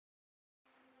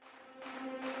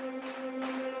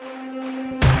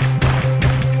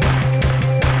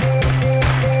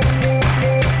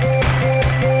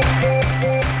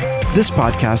This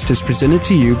podcast is presented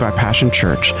to you by Passion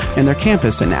Church and their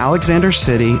campus in Alexander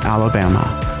City,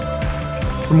 Alabama.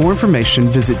 For more information,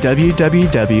 visit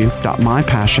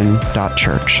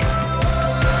www.mypassion.church.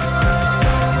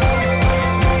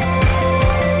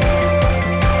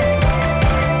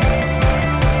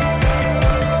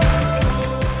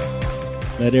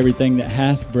 Let everything that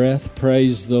hath breath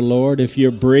praise the Lord. If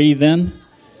you're breathing,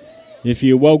 if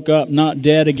you woke up not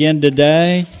dead again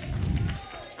today,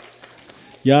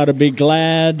 you ought to be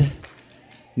glad,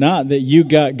 not that you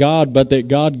got God, but that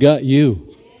God got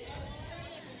you.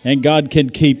 And God can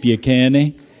keep you, can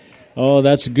He? Oh,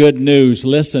 that's good news.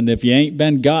 Listen, if you ain't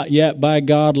been got yet by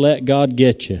God, let God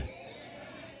get you.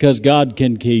 Because God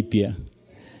can keep you.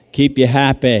 Keep you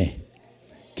happy.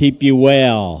 Keep you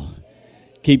well.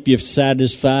 Keep you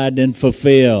satisfied and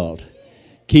fulfilled.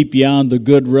 Keep you on the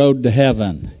good road to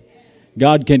heaven.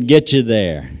 God can get you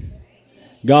there.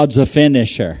 God's a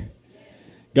finisher.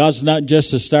 God's not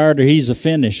just a starter, He's a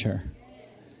finisher.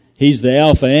 He's the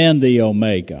Alpha and the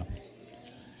Omega.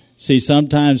 See,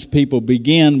 sometimes people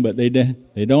begin, but they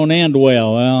don't end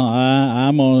well. Well,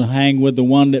 I'm going to hang with the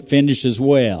one that finishes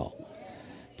well.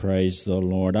 Praise the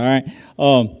Lord. All right.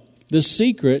 The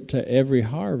secret to every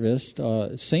harvest,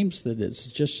 seems that it's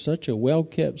just such a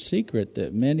well-kept secret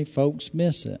that many folks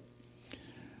miss it.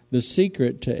 The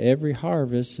secret to every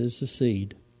harvest is the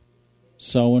seed,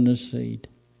 sowing a seed.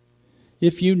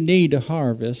 If you need a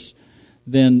harvest,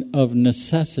 then of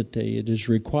necessity it is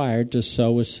required to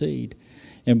sow a seed.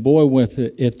 And boy,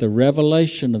 if the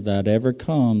revelation of that ever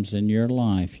comes in your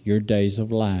life, your days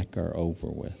of lack are over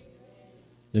with.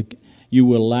 You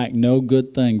will lack no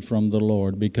good thing from the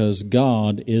Lord because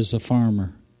God is a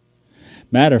farmer.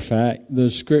 Matter of fact, the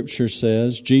Scripture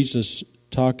says, Jesus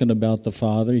talking about the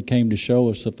Father, He came to show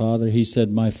us the Father. He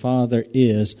said, my Father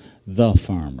is the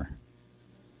farmer.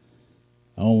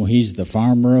 Oh, He's the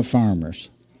farmer of farmers.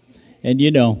 And you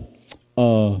know,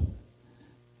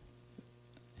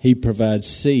 He provides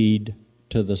seed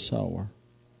to the sower.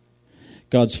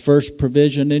 God's first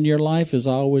provision in your life is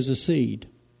always a seed.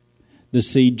 The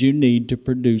seed you need to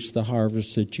produce the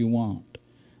harvest that you want.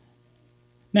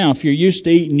 Now, if you're used to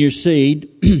eating your seed,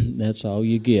 that's all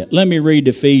you get. Let me read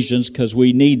Ephesians because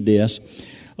we need this.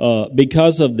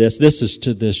 Because of this is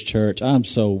to this church. I'm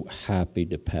so happy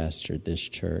to pastor this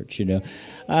church. You know,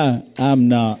 I'm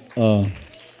not.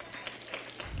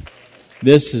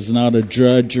 This is not a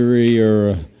drudgery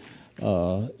or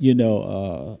a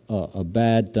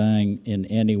bad thing in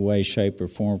any way, shape, or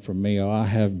form for me. Oh, I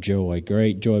have joy,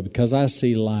 great joy, because I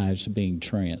see lives being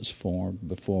transformed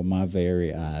before my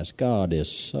very eyes. God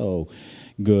is so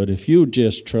good. If you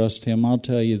just trust Him, I'll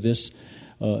tell you this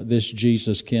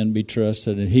Jesus can be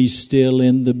trusted, and He's still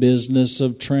in the business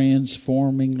of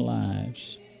transforming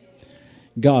lives.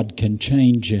 God can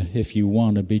change you if you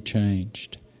want to be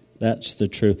changed. That's the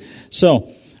truth. So,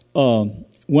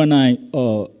 when I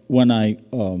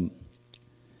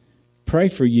pray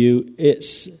for you,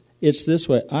 it's this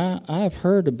way. I've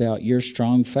heard about your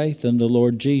strong faith in the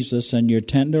Lord Jesus and your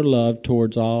tender love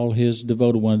towards all His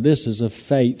devoted ones. This is a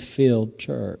faith-filled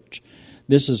church.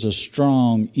 This is a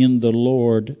strong in the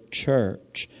Lord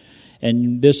church.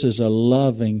 And this is a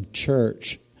loving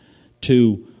church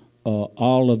to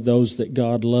all of those that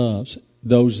God loves,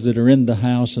 those that are in the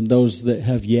house and those that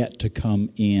have yet to come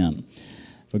in.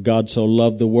 For God so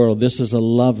loved the world. This is a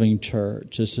loving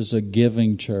church. This is a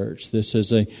giving church. This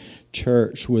is a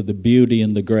church with the beauty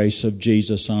and the grace of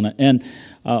Jesus on it. And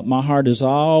my heart is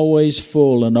always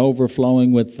full and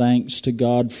overflowing with thanks to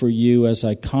God for you as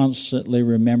I constantly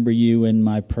remember you in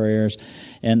my prayers.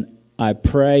 And I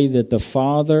pray that the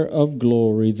Father of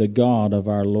glory, the God of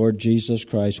our Lord Jesus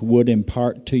Christ, would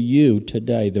impart to you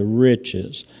today the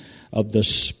riches of the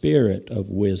Spirit of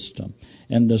wisdom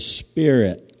and the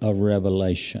Spirit of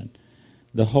revelation,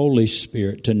 the Holy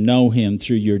Spirit, to know Him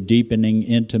through your deepening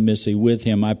intimacy with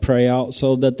Him. I pray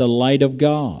also that the light of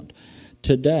God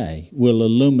today will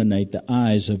illuminate the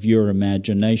eyes of your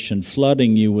imagination,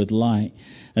 flooding you with light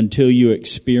until you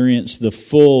experience the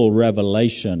full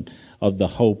revelation of the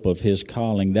hope of His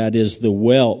calling. That is the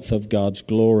wealth of God's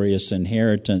glorious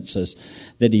inheritances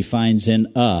that He finds in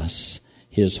us,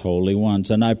 His holy ones.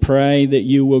 And I pray that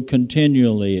you will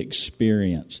continually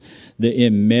experience the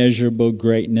immeasurable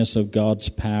greatness of God's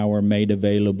power made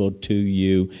available to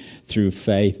you through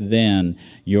faith. Then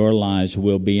your lives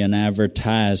will be an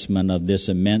advertisement of this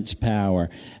immense power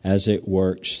as it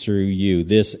works through you.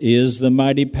 This is the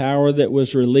mighty power that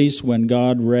was released when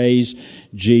God raised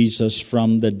Jesus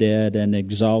from the dead and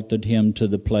exalted Him to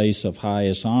the place of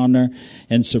highest honor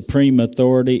and supreme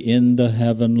authority in the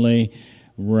heavenly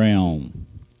realm.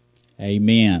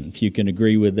 Amen. If you can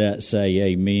agree with that,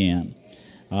 say amen.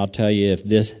 I'll tell you, if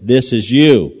this is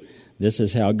you, this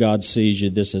is how God sees you,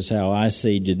 this is how I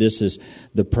see you, this is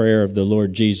the prayer of the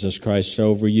Lord Jesus Christ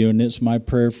over you, and it's my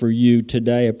prayer for you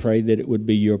today. I pray that it would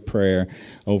be your prayer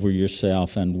over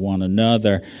yourself and one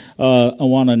another. I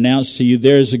want to announce to you,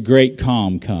 there's a great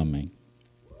calm coming.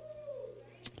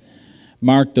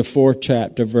 Mark the 4th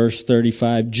chapter, verse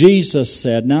 35. Jesus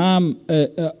said, now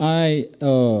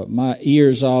my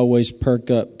ears always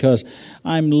perk up because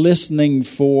I'm listening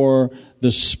for the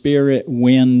spirit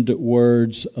wind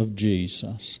words of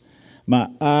Jesus. My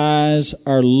eyes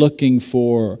are looking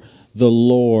for the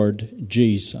Lord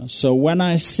Jesus. So when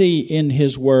I see in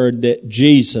His Word that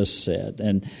Jesus said,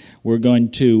 and we're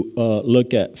going to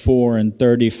look at 4 and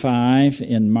 35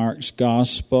 in Mark's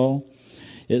Gospel.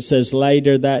 It says,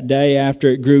 later that day after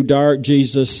it grew dark,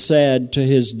 Jesus said to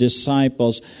His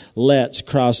disciples, let's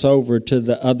cross over to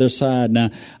the other side.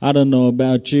 Now, I don't know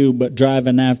about you, but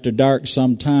driving after dark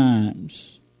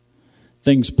sometimes,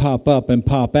 things pop up and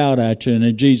pop out at you.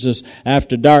 And Jesus,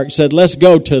 after dark, said, let's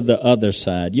go to the other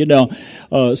side. You know,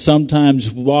 sometimes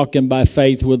walking by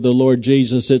faith with the Lord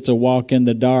Jesus, it's a walk in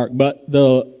the dark. But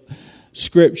the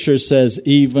Scripture says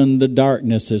even the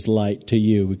darkness is light to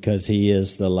you because He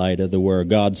is the light of the world.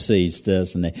 God sees,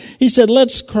 doesn't He? He said,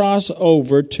 let's cross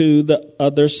over to the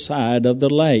other side of the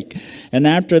lake. And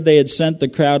after they had sent the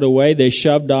crowd away, they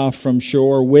shoved off from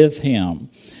shore with Him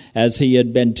as He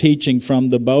had been teaching from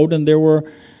the boat. And there were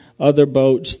other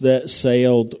boats that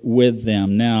sailed with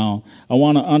them. Now, I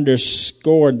want to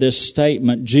underscore this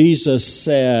statement. Jesus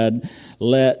said,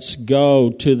 let's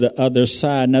go to the other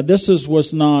side. Now, this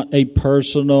was not a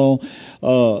personal,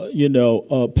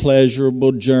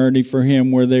 pleasurable journey for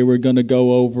Him where they were going to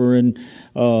go over and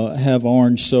have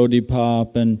orange soda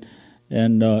pop and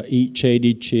eat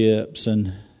shady chips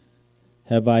and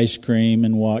have ice cream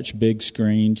and watch big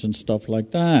screens and stuff like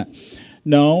that.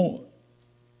 No,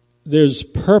 there's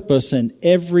purpose in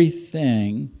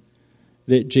everything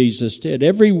that Jesus did.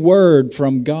 Every word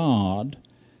from God,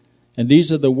 and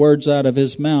these are the words out of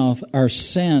His mouth, are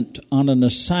sent on an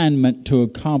assignment to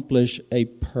accomplish a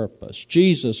purpose.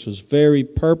 Jesus was very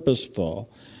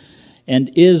purposeful and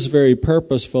is very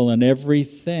purposeful in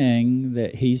everything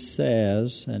that He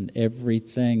says and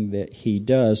everything that He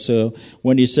does. So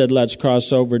when He said, let's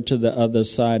cross over to the other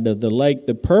side of the lake,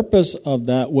 the purpose of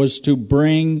that was to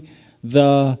bring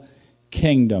the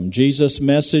kingdom. Jesus'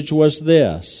 message was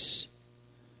this: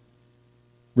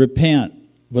 repent,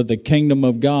 for the kingdom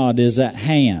of God is at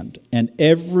hand. And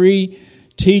every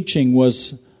teaching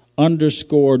was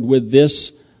underscored with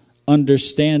this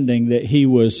understanding that He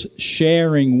was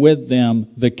sharing with them,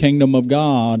 the kingdom of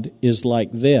God is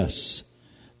like this.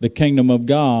 The kingdom of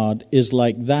God is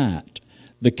like that.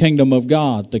 The kingdom of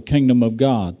God, the kingdom of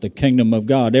God, the kingdom of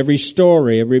God. Every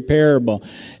story, every parable,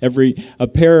 a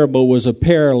parable was a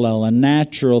parallel, a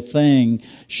natural thing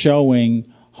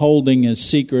holding a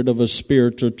secret of a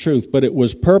spiritual truth. But it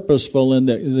was purposeful in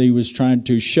that He was trying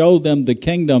to show them the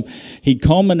kingdom. He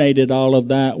culminated all of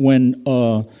that when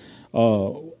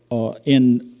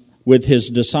with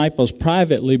His disciples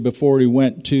privately before He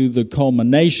went to the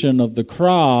culmination of the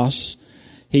cross.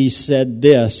 He said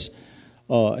this.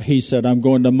 He said, I'm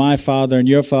going to my Father and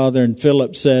your Father. And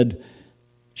Philip said,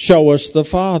 show us the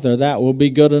Father. That will be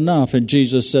good enough. And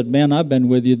Jesus said, man, I've been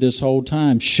with you this whole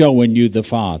time showing you the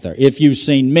Father. If you've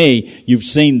seen me, you've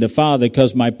seen the Father,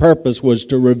 because my purpose was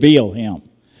to reveal Him,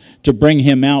 to bring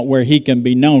Him out where He can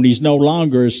be known. He's no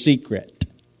longer a secret.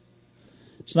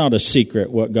 It's not a secret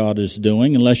what God is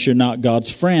doing unless you're not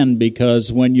God's friend,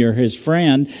 because when you're His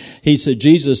friend,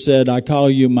 Jesus said, I call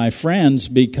you my friends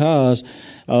because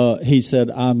He said,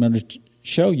 I'm going to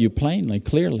show you plainly,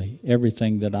 clearly,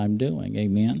 everything that I'm doing.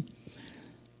 Amen.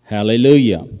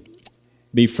 Hallelujah.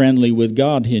 Be friendly with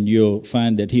God, and you'll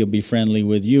find that He'll be friendly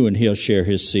with you, and He'll share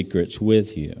His secrets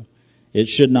with you. It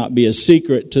should not be a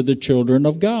secret to the children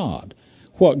of God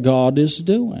what God is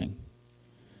doing.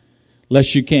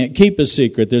 Unless you can't keep a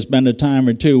secret. There's been a time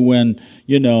or two when,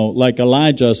 like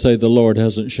Elijah say, the Lord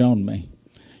hasn't shown me.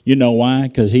 You know why?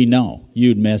 Because He know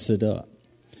you'd mess it up.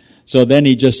 So then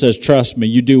He just says, trust me,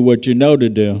 you do what you know to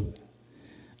do.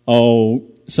 Oh,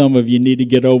 some of you need to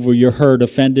get over your hurt,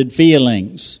 offended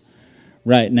feelings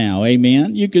right now.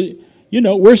 Amen?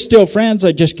 We're still friends.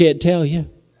 I just can't tell you.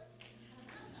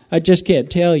 I just can't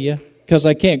tell you because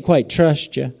I can't quite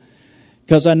trust you.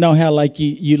 Because I know how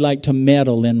you like to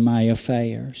meddle in my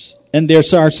affairs. And there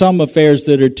are some affairs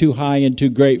that are too high and too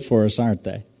great for us, aren't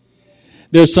they?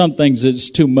 There's some things that's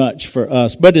too much for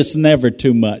us, but it's never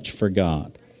too much for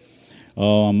God.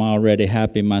 Oh, I'm already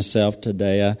happy myself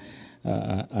today.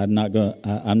 I'm not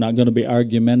going to be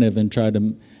argumentative and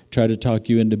try to talk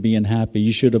you into being happy.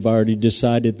 You should have already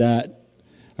decided that.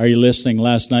 Are you listening?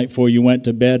 Last night before you went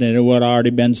to bed, and it would have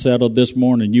already been settled this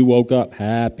morning. You woke up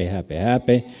happy, happy,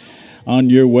 happy,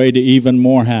 on your way to even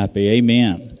more happy.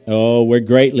 Amen. Oh, we're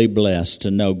greatly blessed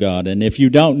to know God. And if you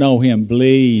don't know Him,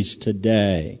 please,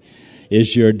 today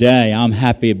is your day. I'm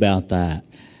happy about that.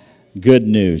 Good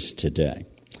news today.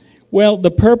 Well,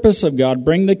 the purpose of God,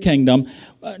 bring the kingdom.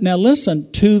 Now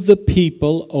listen, to the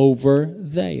people over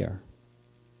there.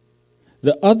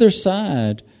 The other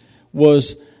side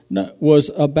was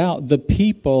about the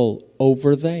people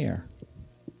over there.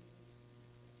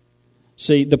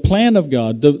 See, the plan of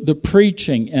God, the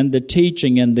preaching and the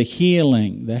teaching and the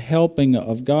healing, the helping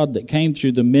of God that came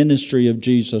through the ministry of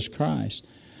Jesus Christ,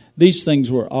 these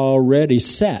things were already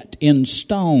set in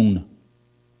stone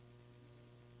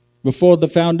before the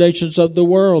foundations of the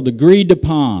world, agreed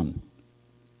upon.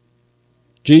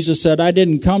 Jesus said, I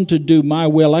didn't come to do my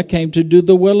will, I came to do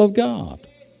the will of God.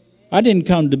 I didn't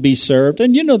come to be served.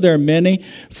 And you know, there are many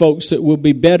folks that will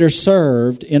be better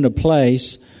served in a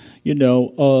place,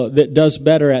 that does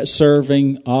better at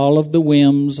serving all of the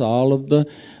whims, all of the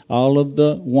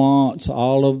wants,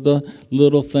 all of the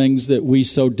little things that we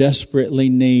so desperately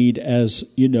need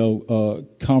as,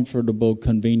 comfortable,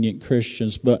 convenient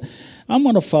Christians. But I'm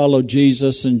going to follow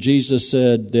Jesus, and Jesus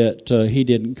said that He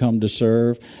didn't come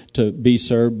to be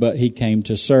served, but He came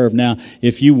to serve. Now,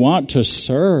 if you want to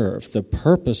serve the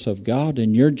purpose of God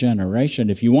in your generation,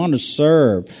 if you want to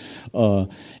serve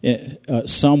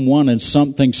someone and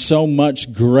something so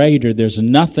much greater, there's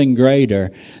nothing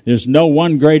greater. There's no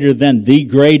one greater than the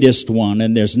greatest one,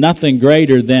 and there's nothing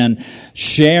greater than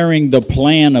sharing the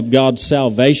plan of God's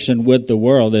salvation with the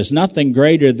world. There's nothing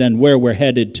greater than where we're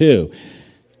headed to.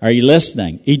 Are you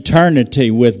listening? Eternity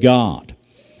with God.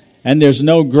 And there's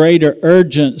no greater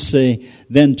urgency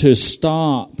than to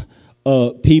stop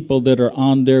people that are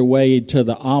on their way to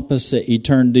the opposite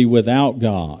eternity without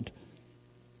God.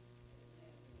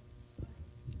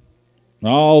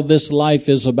 All this life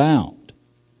is about.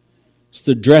 It's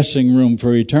the dressing room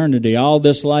for eternity. All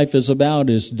this life is about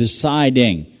is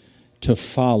deciding to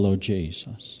follow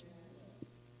Jesus.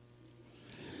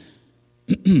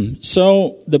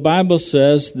 So the Bible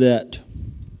says that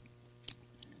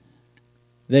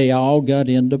they all got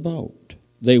in the boat.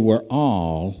 They were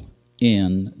all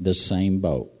in the same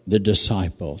boat, the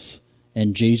disciples.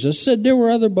 And Jesus said there were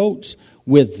other boats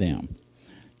with them.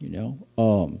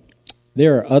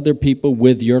 There are other people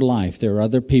with your life. There are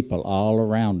other people all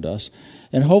around us.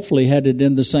 And hopefully headed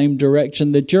in the same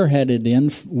direction that you're headed in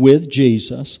with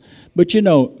Jesus. But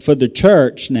for the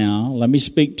church now, let me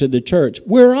speak to the church.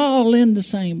 We're all in the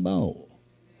same boat.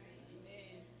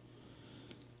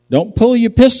 Don't pull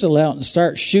your pistol out and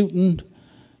start shooting,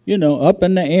 up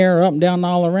in the air, up and down,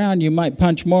 all around. You might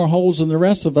punch more holes than the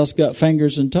rest of us got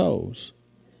fingers and toes.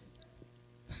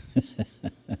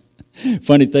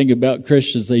 Funny thing about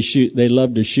Christians, they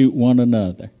love to shoot one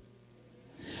another.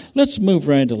 Let's move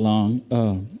right along.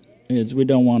 We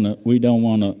don't want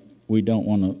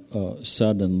to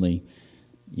suddenly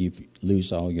you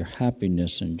lose all your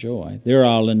happiness and joy. They're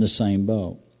all in the same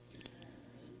boat.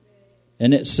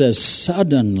 And it says,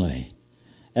 suddenly,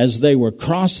 as they were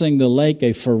crossing the lake,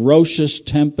 a ferocious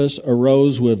tempest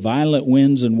arose with violent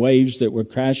winds and waves that were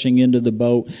crashing into the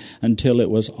boat until it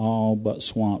was all but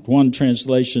swamped. One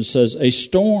translation says, a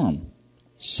storm.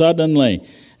 Suddenly,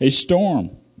 a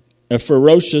storm. A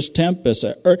ferocious tempest.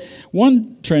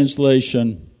 One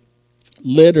translation,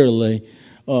 literally,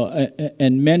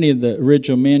 and many of the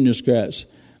original manuscripts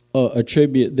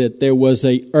attribute that there was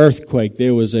an earthquake.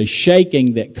 There was a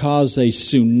shaking that caused a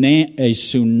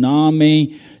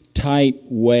tsunami-type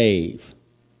wave.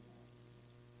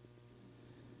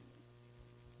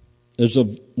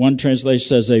 One translation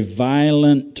says a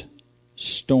violent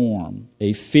storm,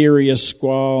 a furious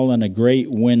squall, and a great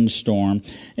windstorm.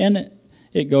 And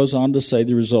it goes on to say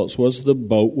the results was the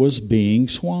boat was being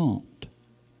swamped.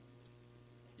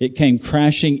 It came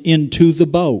crashing into the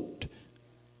boat.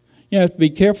 You have to be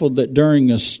careful that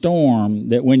during a storm,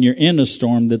 that when you're in a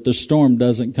storm, that the storm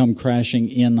doesn't come crashing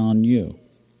in on you.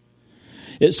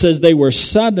 It says they were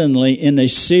suddenly in a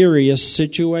serious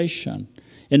situation,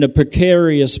 in a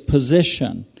precarious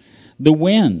position. The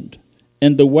wind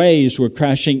and the waves were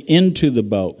crashing into the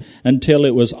boat until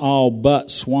it was all but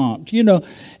swamped.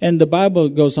 And the Bible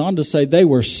goes on to say they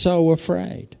were so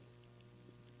afraid.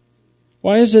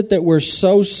 Why is it that we're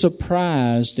so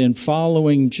surprised in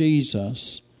following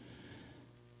Jesus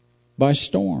by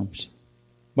storms,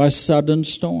 by sudden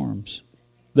storms?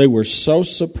 They were so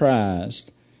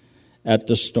surprised at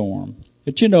the storm.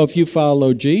 But if you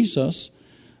follow Jesus,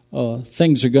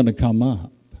 things are going to come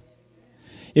up.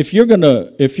 If you're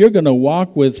gonna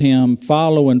walk with Him,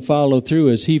 follow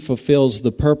through as He fulfills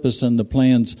the purpose and the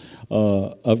plans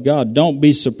of God, don't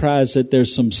be surprised that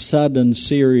there's some sudden,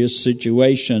 serious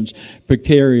situations,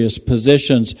 precarious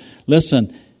positions.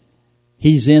 Listen,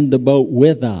 He's in the boat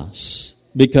with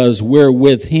us because we're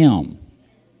with Him.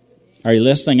 Are you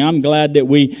listening? I'm glad that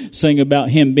we sing about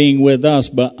Him being with us,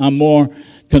 but I'm more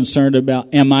concerned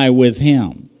about, am I with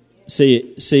Him?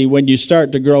 See, when you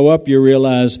start to grow up, you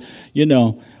realize,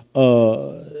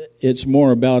 it's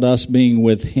more about us being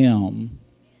with Him.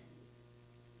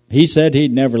 He said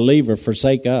He'd never leave or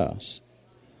forsake us.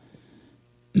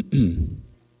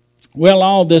 Well,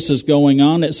 all this is going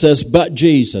on. It says, but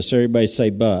Jesus. Everybody say,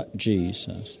 but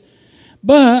Jesus.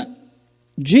 But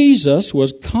Jesus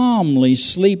was calmly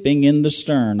sleeping in the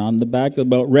stern on the back of the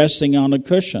boat, resting on a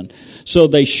cushion. So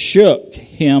they shook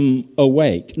Him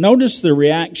awake. Notice the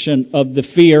reaction of the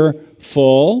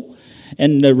fearful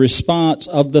and the response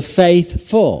of the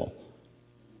faithful.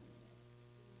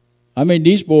 I mean,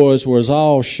 these boys was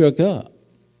all shook up.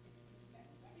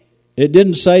 It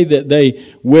didn't say that they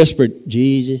whispered,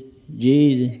 Jesus,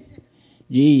 Jesus,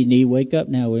 you need to wake up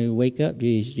now. Wake up,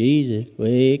 Jesus, Jesus,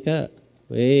 wake up.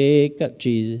 Wake up,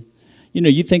 Jesus.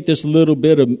 You think this little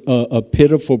bit of a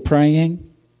pitiful praying?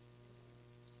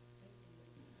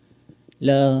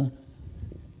 Lord,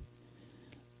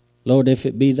 if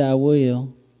it be thy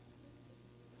will,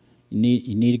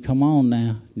 you need to come on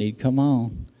now. You need to come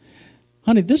on.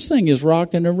 Honey, this thing is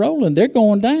rocking and rolling. They're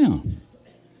going down.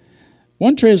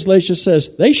 One translation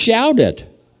says, they shouted.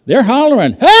 They're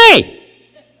hollering, hey,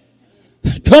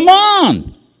 come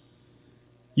on.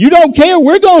 You don't care,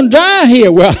 we're going to die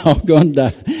here. We're all going to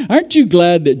die. Aren't you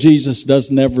glad that Jesus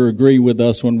does never agree with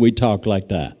us when we talk like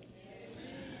that?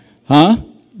 Huh?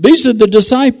 These are the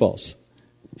disciples.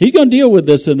 He's going to deal with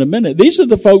this in a minute. These are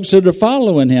the folks that are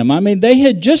following Him. I mean, they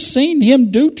had just seen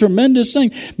Him do tremendous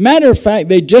things. Matter of fact,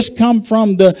 they just come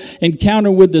from the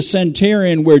encounter with the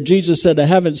centurion where Jesus said, I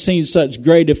haven't seen such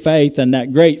great a faith. And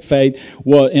that great faith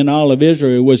in all of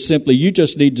Israel was simply, you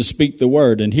just need to speak the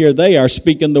word. And here they are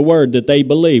speaking the word that they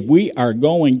believe. We are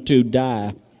going to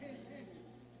die.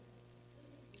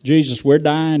 Jesus, we're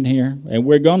dying here and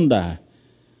we're going to die.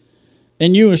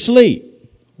 And you asleep.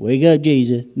 Wake up,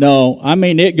 Jesus. No, I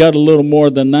mean, it got a little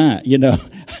more than that.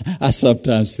 I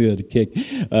sometimes feel the kick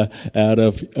out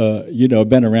of, I've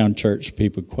been around church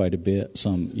people quite a bit,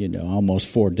 almost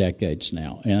 4 decades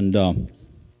now. And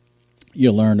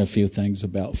you learn a few things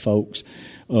about folks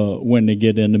when they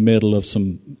get in the middle of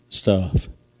some stuff.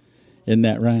 Isn't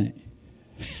that right?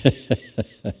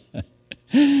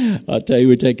 I'll tell you,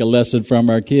 we take a lesson from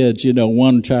our kids.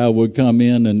 One child would come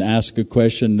in and ask a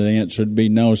question, the answer would be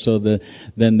no, so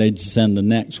then they'd send the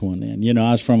next one in.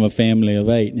 I was from a family of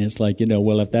 8, and it's like,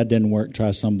 well, if that didn't work,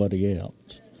 try somebody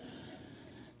else.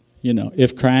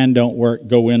 If crying don't work,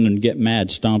 go in and get mad,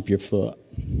 stomp your foot.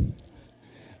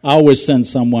 I always send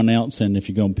someone else in if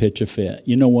you're going to pitch a fit.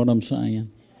 You know what I'm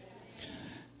saying?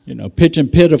 Pitching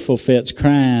pitiful fits,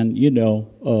 crying,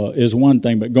 is one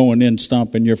thing, but going in,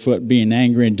 stomping your foot, being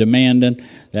angry and demanding,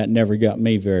 that never got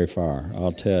me very far,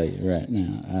 I'll tell you right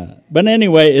now. But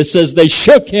anyway, it says they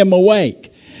shook Him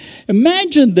awake.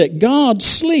 Imagine that God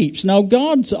sleeps. Now,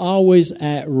 God's always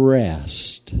at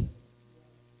rest.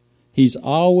 He's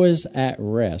always at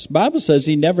rest. The Bible says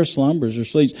He never slumbers or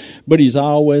sleeps, but He's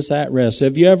always at rest.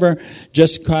 Have you ever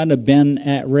just kind of been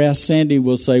at rest? Sandy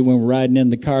will say when we're riding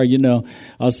in the car,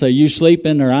 I'll say, you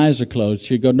sleeping? Her eyes are closed.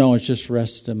 She'll go, no, it's just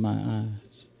rest in my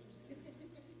eyes.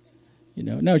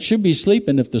 No, it should be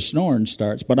sleeping if the snoring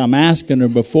starts, but I'm asking her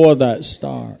before that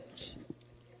starts.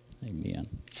 Amen.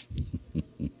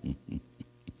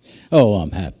 Oh,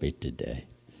 I'm happy today.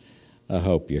 I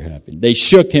hope you're happy. They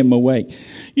shook Him awake.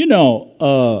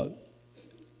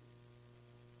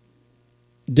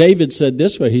 David said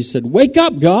this way. He said, wake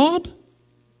up, God.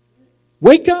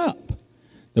 Wake up.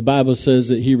 The Bible says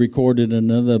that he recorded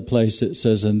in another place, it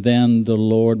says, and then the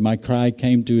Lord, my cry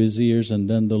came to His ears, and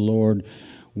then the Lord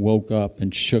woke up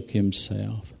and shook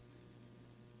Himself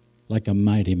like a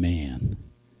mighty man,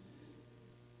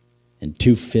 and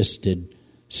two-fisted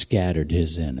scattered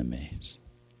His enemies.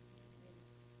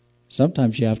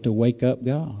 Sometimes you have to wake up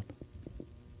God.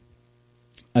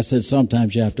 I said,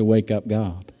 sometimes you have to wake up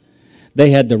God. They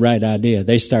had the right idea.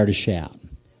 They started shouting.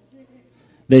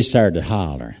 They started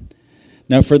hollering.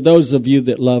 Now, for those of you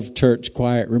that love church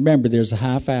quiet, remember there's a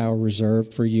half hour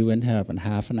reserved for you in heaven.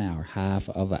 Half an hour. Half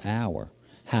of an hour.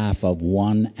 Half of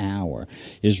 1 hour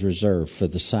is reserved for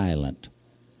the silent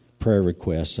prayer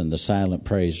requests and the silent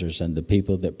praisers and the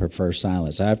people that prefer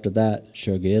silence. After that,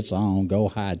 sugar, it's on. Go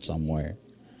hide somewhere.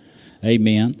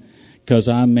 Amen. Because,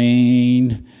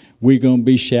 we're going to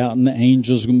be shouting, the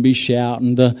angels are going to be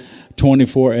shouting, the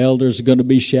 24 elders are going to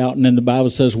be shouting, and the Bible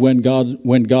says when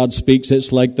God speaks,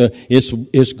 it's like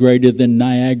it's greater than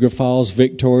Niagara Falls,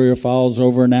 Victoria Falls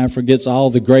over in Africa. It's all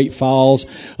the great falls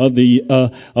of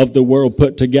the world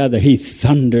put together. He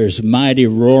thunders mighty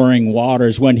roaring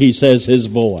waters when he says his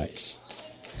voice.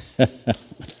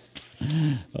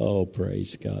 Oh,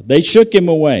 praise God. They shook him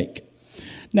awake.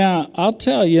 Now, I'll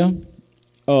tell you,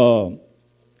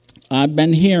 I've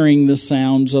been hearing the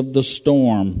sounds of the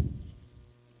storm.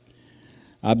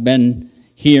 I've been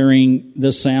hearing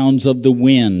the sounds of the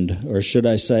wind, or should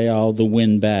I say all the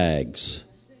windbags.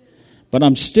 But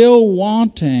I'm still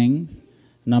wanting,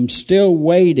 and I'm still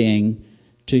waiting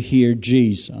to hear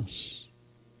Jesus,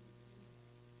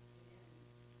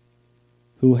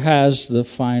 who has the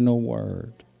final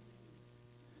word.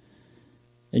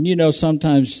 And you know,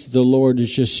 sometimes the Lord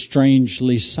is just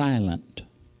strangely silent.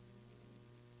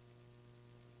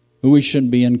 We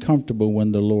shouldn't be uncomfortable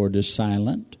when the Lord is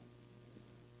silent.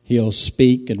 He'll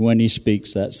speak, and when he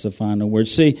speaks, that's the final word.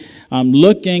 See, I'm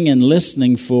looking and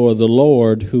listening for the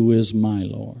Lord who is my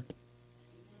Lord.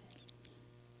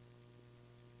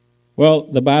 Well,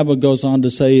 the Bible goes on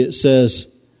to say, it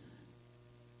says,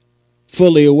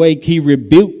 fully awake, he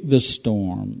rebuked the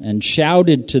storm and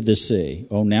shouted to the sea.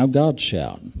 Oh, now God's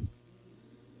shouting.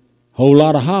 Whole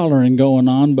lot of hollering going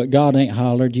on, but God ain't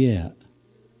hollered yet.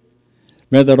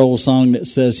 Remember that old song that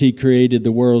says he created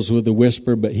the worlds with a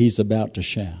whisper, but he's about to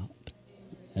shout.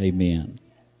 Amen.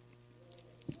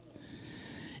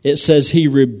 It says he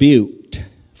rebuked.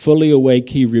 Fully awake,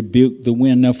 he rebuked the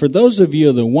wind. Now, for those of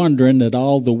you that are wondering that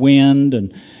all the wind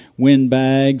and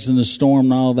windbags and the storm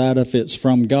and all that, if it's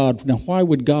from God, now why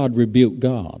would God rebuke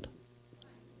God?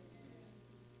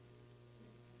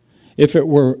 If it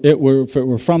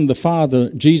were from the Father,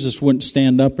 Jesus wouldn't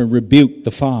stand up and rebuke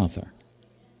the Father.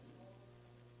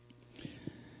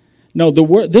 No,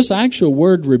 this actual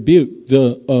word rebuke,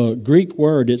 the Greek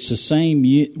word, it's the same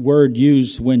word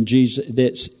used when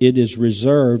it is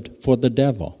reserved for the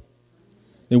devil.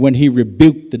 And when he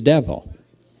rebuked the devil,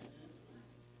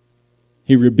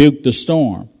 he rebuked the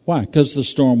storm. Why? Because the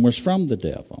storm was from the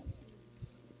devil.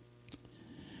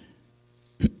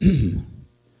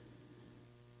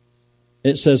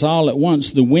 It says, all at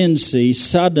once the wind ceased.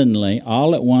 Suddenly,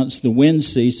 all at once the wind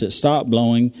ceased. It stopped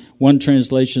blowing. One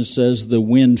translation says the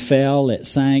wind fell, it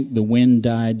sank, the wind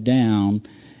died down,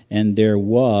 and there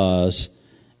was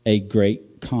a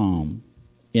great calm.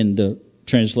 In the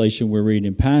translation we're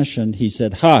reading Passion, he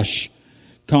said, hush,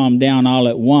 calm down. All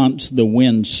at once the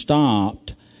wind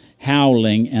stopped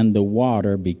howling, and the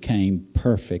water became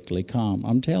perfectly calm.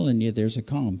 I'm telling you, there's a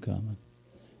calm coming.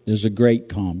 There's a great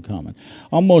calm coming.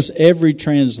 Almost every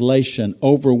translation,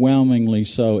 overwhelmingly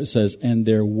so, it says, and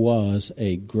there was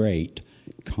a great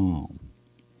calm.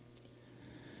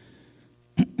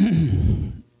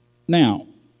 Now,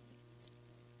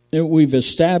 we've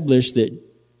established that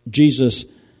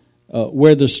Jesus,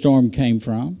 where the storm came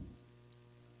from.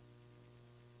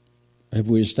 Have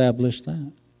we established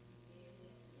that?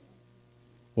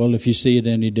 Well, if you see it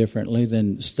any differently,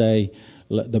 then stay.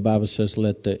 The Bible says,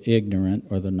 let the ignorant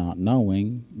or the not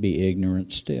knowing be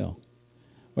ignorant still.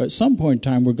 Well, at some point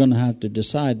in time, we're going to have to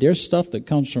decide there's stuff that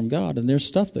comes from God, and there's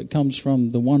stuff that comes from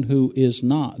the one who is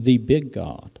not the big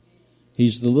God.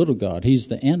 He's the little God. He's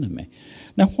the enemy.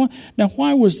 Now,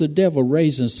 why was the devil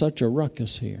raising such a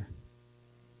ruckus here?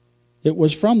 It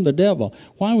was from the devil.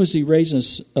 Why was he raising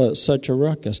such a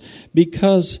ruckus?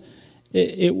 Because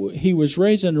he was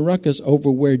raising a ruckus over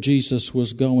where Jesus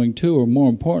was going to, or more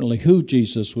importantly, who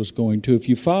Jesus was going to. If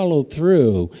you follow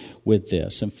through with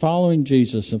this, and following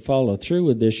Jesus and follow through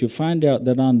with this, you'll find out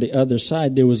that on the other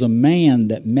side there was a man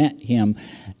that met him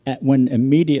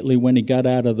immediately when he got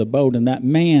out of the boat, and that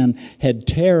man had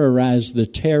terrorized the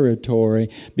territory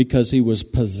because he was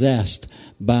possessed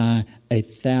by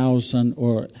 1,000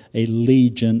 or a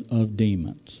legion of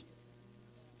demons,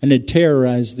 and it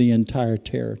terrorized the entire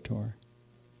territory.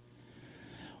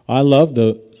 I love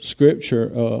the scripture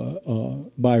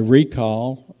by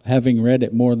recall. Having read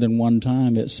it more than one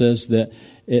time, it says that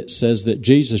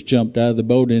Jesus jumped out of the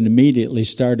boat and immediately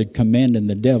started commanding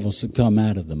the devils to come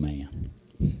out of the man.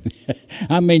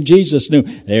 I mean, Jesus knew,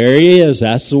 there he is.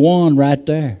 That's the one right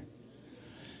there.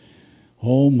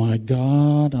 Oh my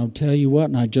God, I'll tell you what,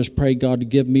 and I just pray God to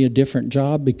give me a different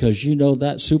job, because you know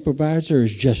that supervisor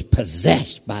is just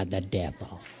possessed by the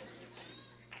devil.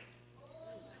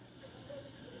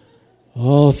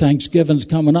 Oh, Thanksgiving's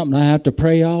coming up, and I have to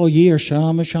pray all year,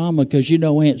 Shama, because you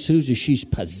know Aunt Susie, she's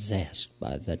possessed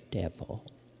by the devil.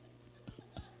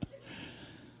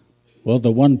 Well,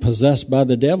 the one possessed by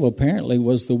the devil apparently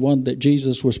was the one that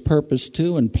Jesus was purposed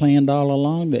to and planned all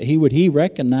along, that he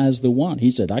recognized the one. He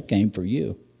said, I came for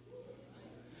you.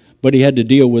 But he had to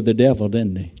deal with the devil,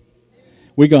 didn't he?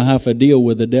 We're going to have to deal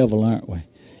with the devil, aren't we?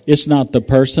 It's not the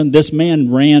person. This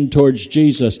man ran towards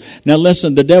Jesus. Now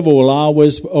listen, the devil will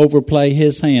always overplay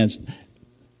his hands.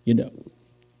 You know,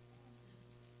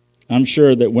 I'm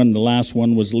sure that when the last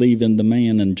one was leaving the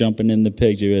man and jumping in the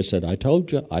pigs, he said, I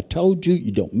told you,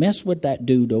 you don't mess with that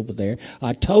dude over there.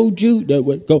 I told you,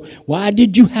 go. Why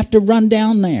did you have to run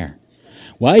down there?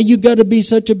 Why you got to be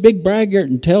such a big braggart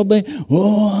and tell me,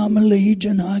 oh, I'm a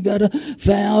legion, I got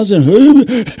 1,000.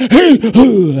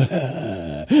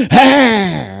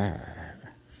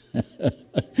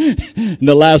 And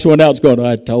the last one out's going,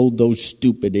 I told those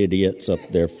stupid idiots up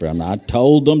there, friend. I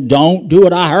told them, don't do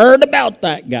it. I heard about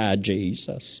that guy,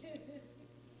 Jesus.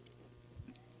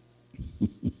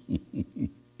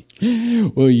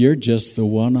 Well, you're just the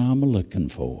one I'm looking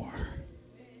for.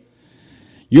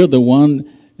 You're the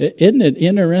one. Isn't it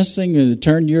interesting to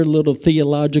turn your little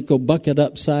theological bucket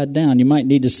upside down? You might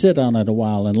need to sit on it a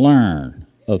while and learn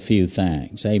a few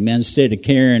things. Amen. Instead of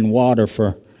carrying water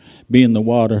for being the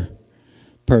water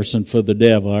person for the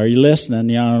devil. Are you listening?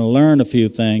 You ought to learn a few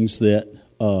things that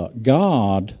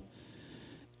God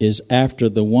is after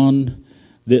the one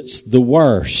that's the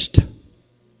worst.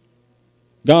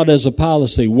 God has a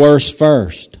policy, worst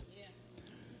first.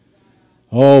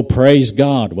 Oh, praise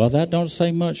God. Well, that don't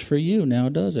say much for you now,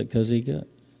 does it? Because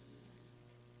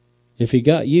if he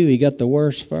got you, he got the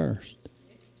worst first.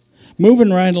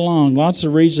 Moving right along, lots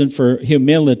of reason for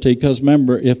humility, because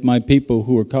remember, if my people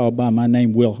who are called by my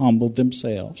name will humble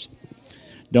themselves.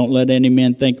 Don't let any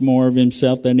man think more of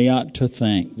himself than he ought to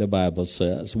think, the Bible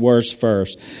says. Worst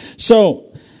first.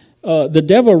 So, the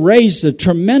devil raised a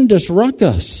tremendous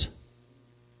ruckus.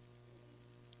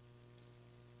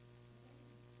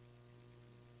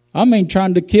 I mean,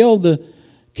 trying to kill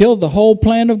the whole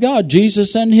plan of God,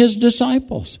 Jesus and his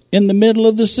disciples, in the middle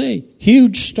of the sea.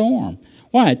 Huge storm.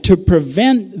 Why? To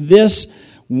prevent this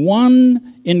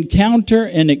one encounter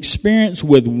and experience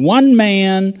with one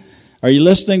man, are you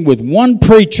listening, with one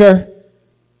preacher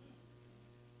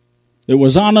that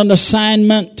was on an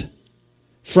assignment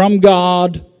from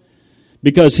God.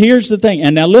 Because here's the thing,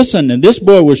 and now listen, and this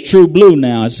boy was true blue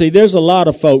now. See, there's a lot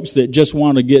of folks that just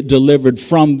want to get delivered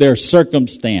from their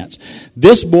circumstance.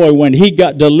 This boy, when he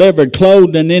got delivered,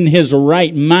 clothed and in his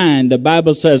right mind, the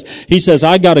Bible says, he says,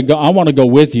 I got to go, I want to go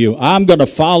with you. I'm going to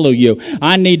follow you.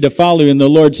 I need to follow you. And the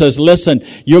Lord says, listen,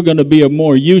 you're going to be of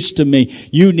more use to me.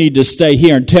 You need to stay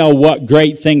here and tell what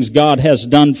great things God has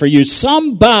done for you.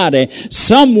 Somebody,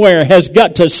 somewhere has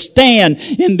got to stand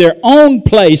in their own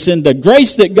place in the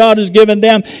grace that God has given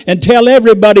them and tell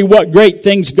everybody what great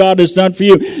things God has done for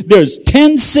you. There's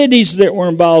 10 cities that were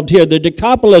involved here. The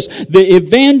Decapolis, the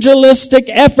evangelistic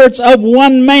efforts of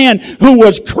one man who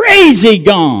was crazy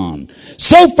gone.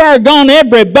 So far gone,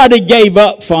 everybody gave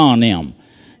up on him.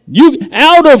 You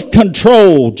out of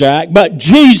control, Jack, but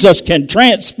Jesus can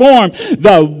transform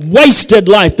the wasted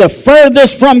life, the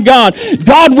furthest from God.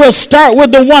 God will start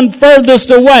with the one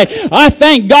furthest away. I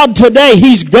thank God today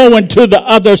he's going to the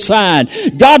other side.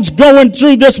 God's going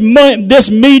through this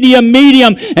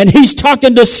medium, and he's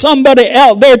talking to somebody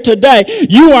out there today.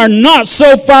 You are not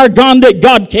so far gone that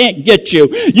God can't get you.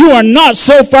 You are not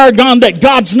so far gone that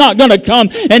God's not going to come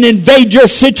and invade your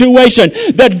situation.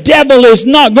 The devil is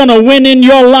not going to win in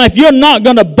your life. You're not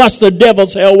going to bust the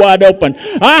devil's hell wide open.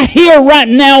 I hear right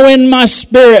now in my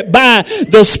spirit, by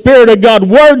the Spirit of God,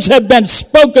 words have been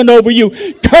spoken over you.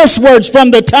 Curse words from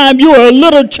the time you were a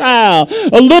little child,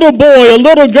 a little boy, a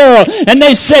little girl, and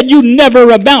they said you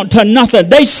never amount to nothing.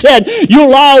 They said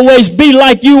you'll always be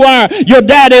like you are. Your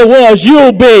daddy was,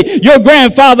 you'll be. Your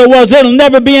grandfather was, it'll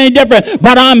never be any different.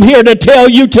 But I'm here to tell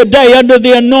you today, under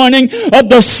the anointing of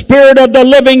the Spirit of the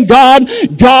living God,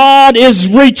 God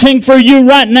is reaching for you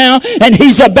right now, and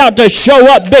he's about to show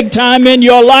up big time in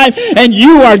your life, and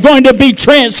you are going to be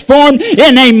transformed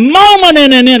in a moment,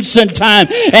 in an instant time.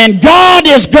 And God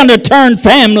is going to turn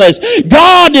families.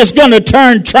 God is going to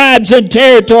turn tribes and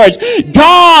territories.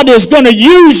 God is going to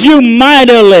use you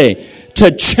mightily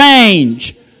to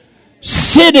change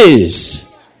cities.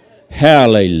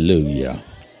 Hallelujah.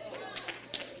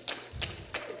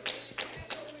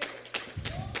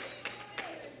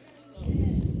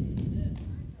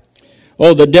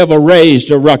 Oh, the devil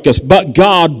raised a ruckus, but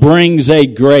God brings a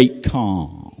great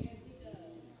calm.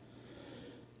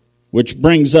 Which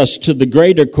brings us to the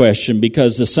greater question,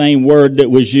 because the same word that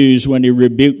was used when he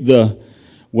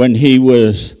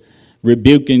was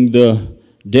rebuking the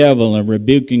devil and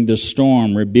rebuking the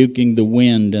storm, rebuking the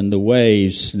wind and the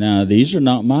waves. Now, these are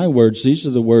not my words. These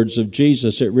are the words of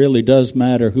Jesus. It really does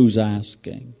matter who's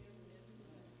asking.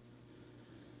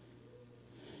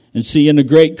 And see, in a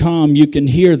great calm, you can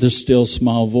hear the still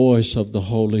small voice of the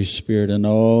Holy Spirit. And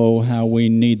oh, how we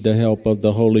need the help of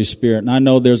the Holy Spirit. And I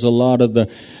know there's a lot of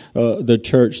the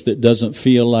church that doesn't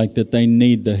feel like that they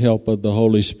need the help of the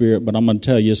Holy Spirit. But I'm going to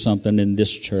tell you something. In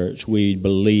this church, we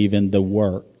believe in the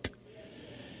work.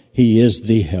 He is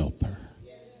the helper.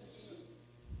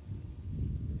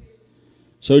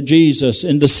 So Jesus,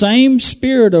 in the same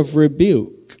spirit of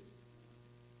rebuke,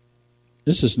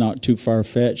 this is not too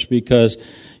far-fetched because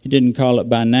he didn't call it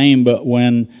by name, but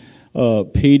when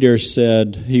Peter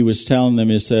said, he was telling them,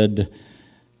 he said,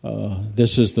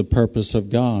 this is the purpose of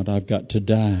God. I've got to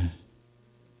die.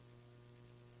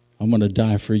 I'm going to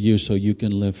die for you so you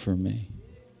can live for me.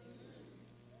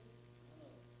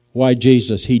 Why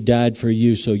Jesus? He died for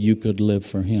you so you could live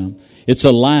for him. It's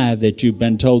a lie that you've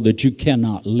been told that you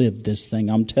cannot live this thing.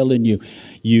 I'm telling you,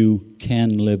 you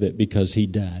can live it because he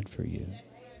died for you.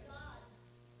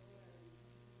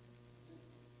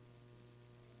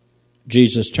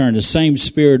 Jesus turned the same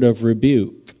spirit of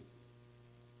rebuke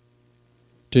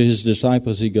to his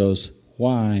disciples. He goes,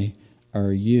 why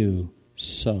are you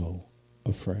so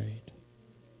afraid?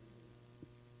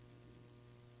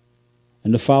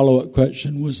 And the follow-up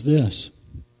question was this: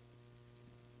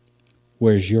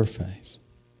 where's your faith?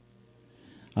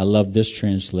 I love this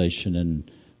translation in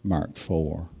Mark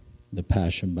 4, the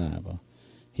Passion Bible.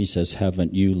 He says,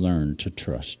 haven't you learned to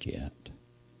trust yet?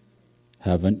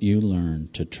 Haven't you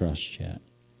learned to trust yet?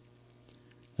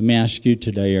 Let me ask you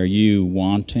today, are you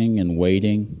wanting and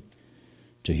waiting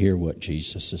to hear what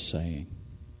Jesus is saying?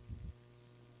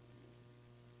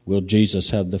 Will Jesus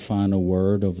have the final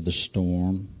word over the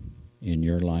storm in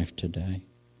your life today?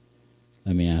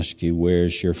 Let me ask you,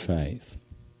 where's your faith?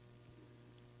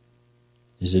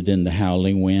 Is it in the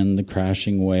howling wind, the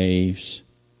crashing waves?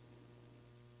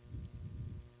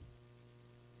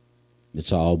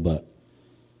 It's all but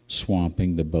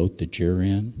swamping the boat that you're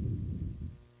in?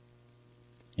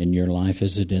 In your life,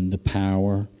 is it in the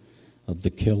power of the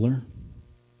killer,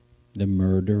 the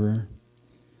murderer,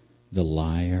 the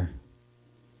liar,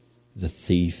 the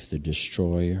thief, the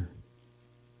destroyer?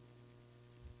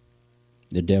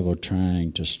 The devil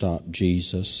trying to stop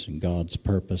Jesus and God's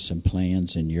purpose and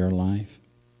plans in your life,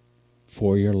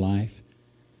 for your life,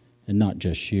 and not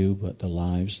just you, but the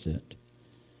lives that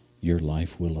your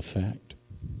life will affect.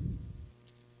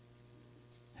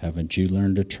 Haven't you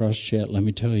learned to trust yet? Let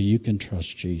me tell you, you can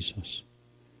trust Jesus.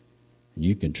 And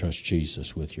you can trust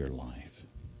Jesus with your life.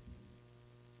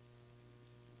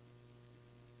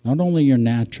 Not only your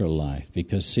natural life,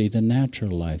 because see, the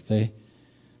natural life, they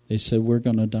said, we're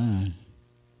going to die.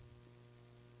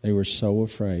 They were so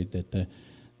afraid that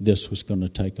this was going to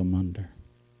take them under,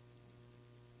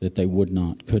 that they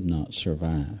could not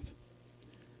survive.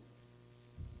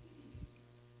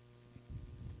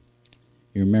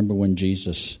 You remember when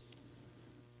Jesus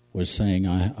was saying,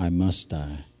 I must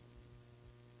die.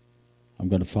 I'm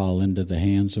going to fall into the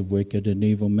hands of wicked and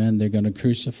evil men. They're going to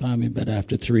crucify me, but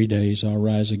after 3 days I'll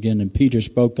rise again. And Peter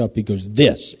spoke up. He goes,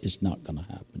 this is not going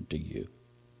to happen to you.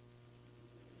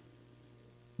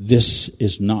 This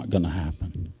is not going to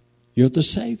happen. You're the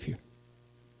Savior.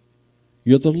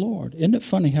 You're the Lord. Isn't it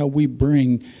funny how we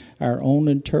bring our own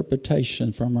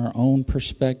interpretation from our own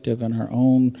perspective and our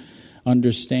own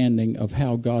understanding of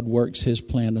how God works his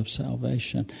plan of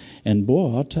salvation? And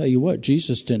boy, I'll tell you what,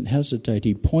 Jesus didn't hesitate.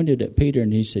 He pointed at Peter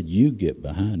and he said, you get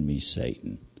behind me,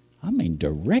 Satan. I mean,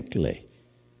 directly.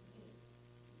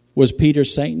 Was Peter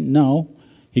Satan? No.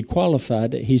 He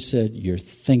qualified it. He said, you're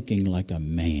thinking like a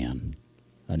man,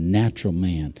 a natural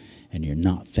man, and you're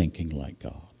not thinking like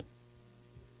God.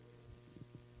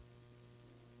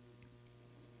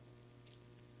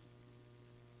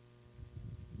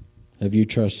 Have you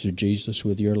trusted Jesus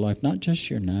with your life? Not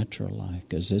just your natural life,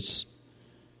 because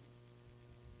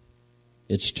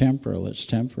it's temporal, it's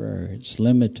temporary, it's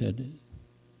limited.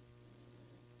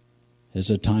 There's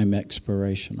a time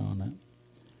expiration on it.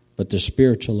 But the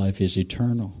spiritual life is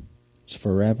eternal. It's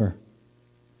forever.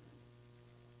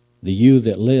 The you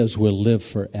that lives will live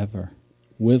forever,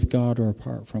 with God or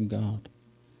apart from God.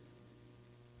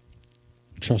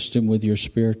 Trust him with your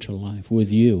spiritual life,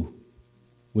 with you.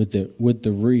 With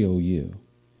the real you.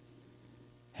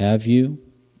 Have you?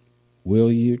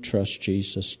 Will you trust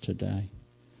Jesus today?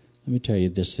 Let me tell you,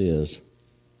 this is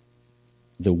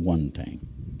the one thing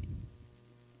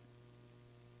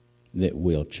that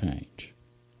will change,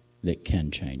 that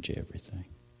can change everything.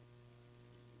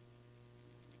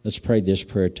 Let's pray this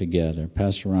prayer together.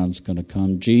 Pastor Ron's going to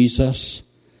come.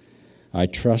 Jesus, I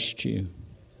trust you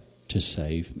to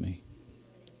save me.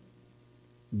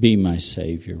 Be my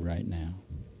Savior right now.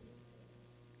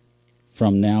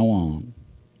 From now on,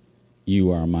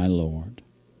 you are my Lord.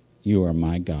 You are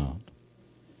my God.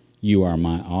 You are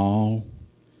my all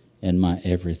and my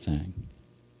everything.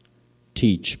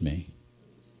 Teach me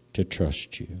to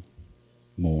trust you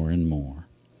more and more.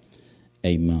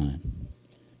 Amen.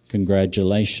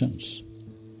 Congratulations.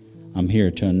 I'm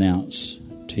here to announce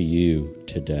to you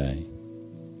today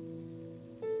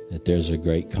that there's a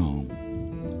great calm.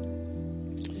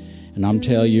 And I'm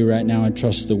telling you right now, I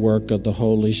trust the work of the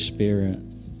Holy Spirit,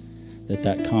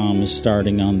 that calm is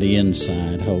starting on the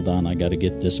inside. Hold on, I got to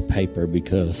get this paper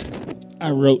because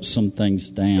I wrote some things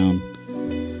down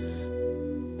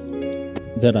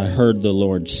that I heard the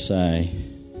Lord say.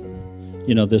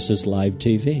 You know, this is live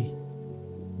TV.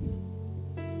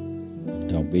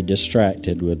 Don't be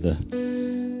distracted with the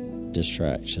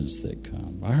distractions that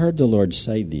come. I heard the Lord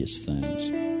say these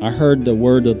things. I heard the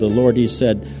word of the Lord. He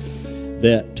said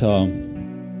that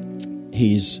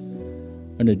He's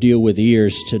going to deal with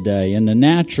ears today. In the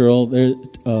natural,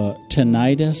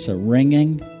 tinnitus, a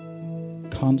ringing,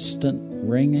 constant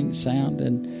ringing sound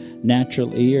in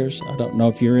natural ears. I don't know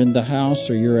if you're in the house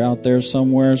or you're out there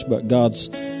somewhere, but God's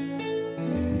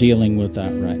dealing with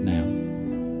that right now.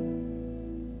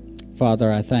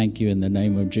 Father, I thank you in the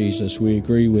name of Jesus. We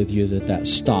agree with you that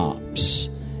stops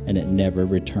and it never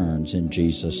returns in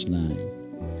Jesus' name.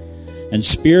 And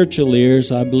spiritual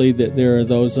ears, I believe that there are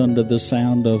those under the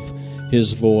sound of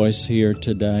His voice here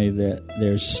today that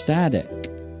there's static.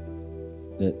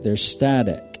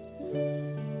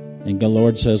 And the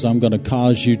Lord says, I'm going to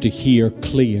cause you to hear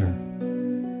clear.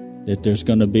 That there's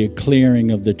going to be a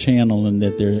clearing of the channel and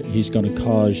that He's going to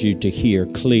cause you to hear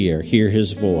clear, hear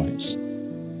His voice.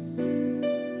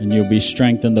 And you'll be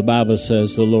strengthened. The Bible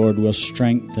says the Lord will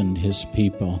strengthen His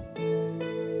people.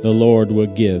 The Lord will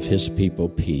give His people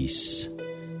peace.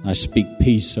 I speak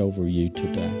peace over you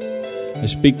today. I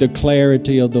speak the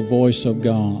clarity of the voice of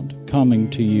God coming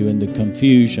to you in the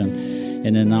confusion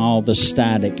and in all the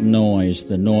static noise,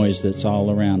 the noise that's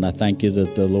all around. I thank you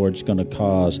that the Lord's going to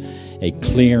cause a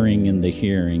clearing in the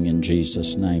hearing in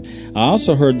Jesus' name. I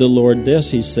also heard the Lord this.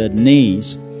 He said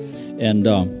knees. And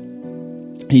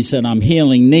He said, I'm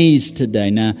healing knees today.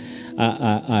 Now,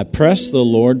 I pressed the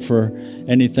Lord for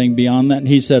anything beyond that. And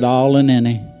He said, all and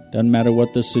any. Doesn't matter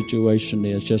what the situation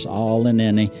is, just all and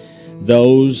any.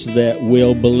 Those that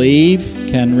will believe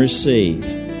can receive.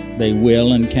 They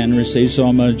will and can receive. So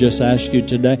I'm going to just ask you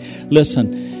today,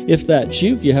 listen, if that's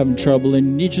you, if you're having trouble,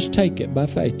 and you just take it by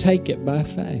faith. Take it by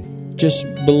faith. Just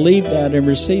believe that and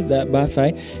receive that by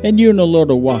faith. And you and the Lord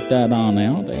will walk that on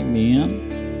out.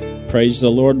 Amen. Praise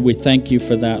the Lord. We thank you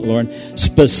for that, Lord.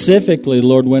 Specifically,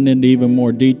 Lord went into even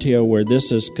more detail where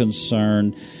this is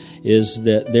concerned, is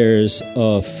that there's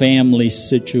a family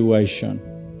situation.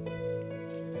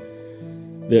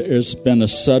 There's been a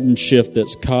sudden shift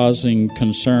that's causing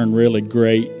concern, really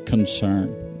great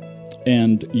concern.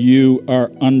 And you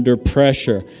are under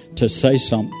pressure to say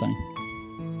something.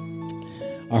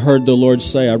 I heard the Lord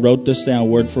say, I wrote this down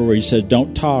word for word. He said,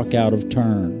 don't talk out of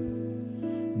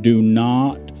turn. Do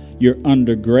not. You're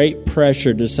under great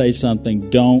pressure to say something.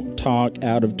 Don't talk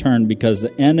out of turn, because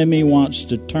the enemy wants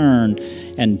to turn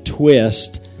and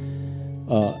twist,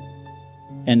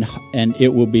 and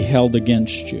it will be held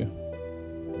against you.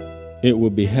 It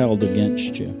will be held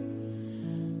against you.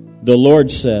 The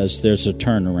Lord says there's a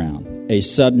turnaround, a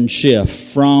sudden shift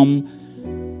from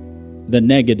the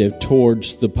negative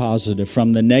towards the positive,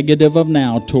 from the negative of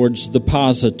now towards the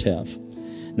positive.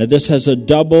 Now this has a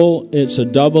double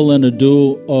and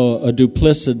a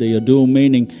duplicity, a dual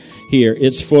meaning here.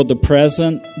 It's for the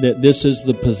present, that this is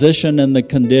the position and the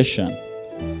condition.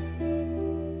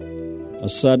 A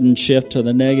sudden shift to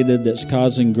the negative that's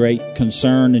causing great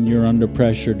concern, and you're under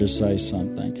pressure to say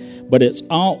something. But it's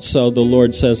also, the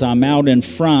Lord says, I'm out in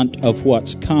front of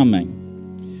what's coming.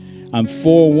 I'm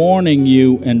forewarning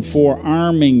you and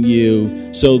forearming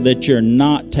you so that you're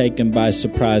not taken by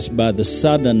surprise by the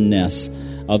suddenness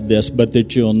of this, but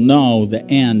that you'll know the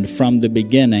end from the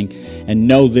beginning, and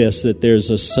know this, that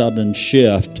there's a sudden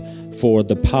shift for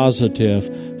the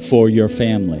positive for your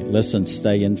family. Listen,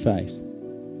 stay in faith.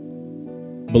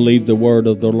 Believe the word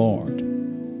of the Lord.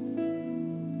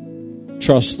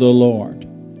 Trust the Lord.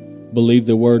 Believe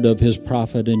the word of His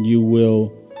prophet, and you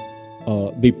will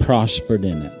be prospered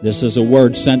in it. This is a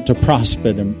word sent to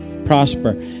prosper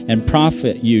and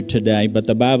profit you today, but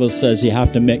the Bible says you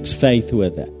have to mix faith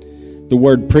with it. The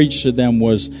word preached to them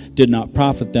did not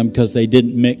profit them because they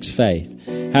didn't mix faith.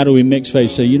 How do we mix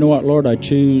faith? Say, you know what, Lord, I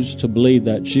choose to believe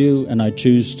that's you, and I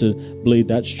choose to believe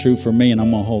that's true for me, and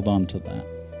I'm going to hold on to that.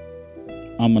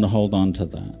 I'm going to hold on to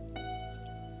that.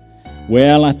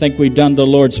 Well, I think we've done the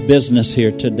Lord's business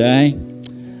here today.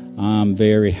 I'm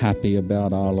very happy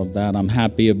about all of that. I'm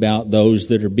happy about those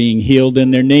that are being healed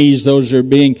in their knees, those that are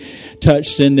being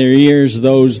touched in their ears,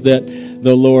 those that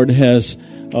the Lord has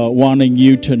wanting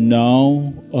you to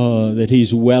know that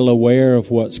He's well aware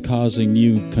of what's causing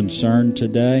you concern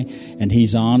today, and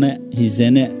He's on it, He's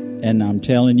in it, and I'm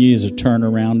telling you, a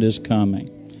turnaround is coming.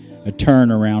 A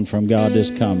turnaround from God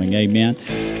is coming. Amen.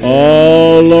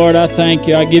 Oh, Lord, I thank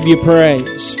you. I give you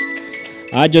praise.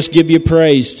 I just give you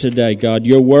praise today, God.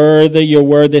 You're worthy. You're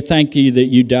worthy. Thank you that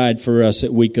you died for us,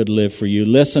 that we could live for you.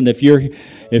 Listen, if you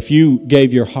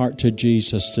gave your heart to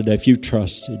Jesus today, if you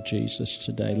trusted Jesus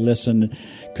today, listen,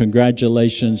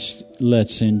 congratulations.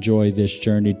 Let's enjoy this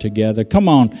journey together. Come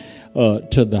on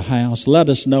to the house. Let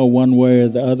us know one way or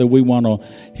the other. We want to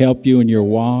help you in your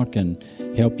walk and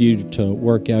help you to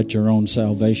work out your own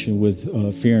salvation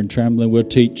with fear and trembling. We'll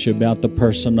teach you about the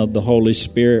person of the Holy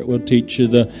Spirit. We'll teach you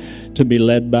to be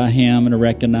led by Him and to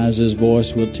recognize His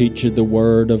voice. We'll teach you the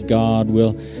Word of God.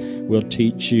 We'll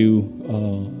teach you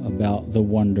about the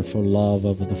wonderful love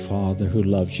of the Father who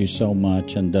loves you so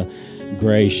much, and the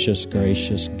gracious,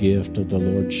 gracious gift of the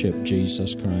Lordship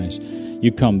Jesus Christ.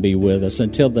 You come be with us.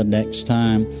 Until the next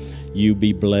time, you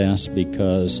be blessed,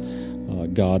 because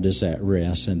God is at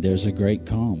rest and there's a great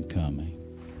calm coming.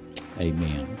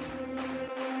 Amen.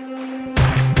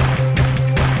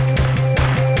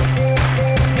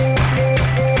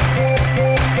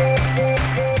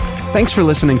 Thanks for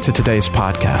listening to today's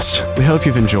podcast. We hope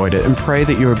you've enjoyed it and pray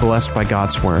that you are blessed by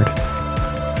God's Word.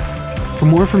 For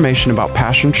more information about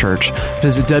Passion Church,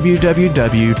 visit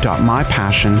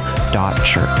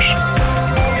www.mypassion.church.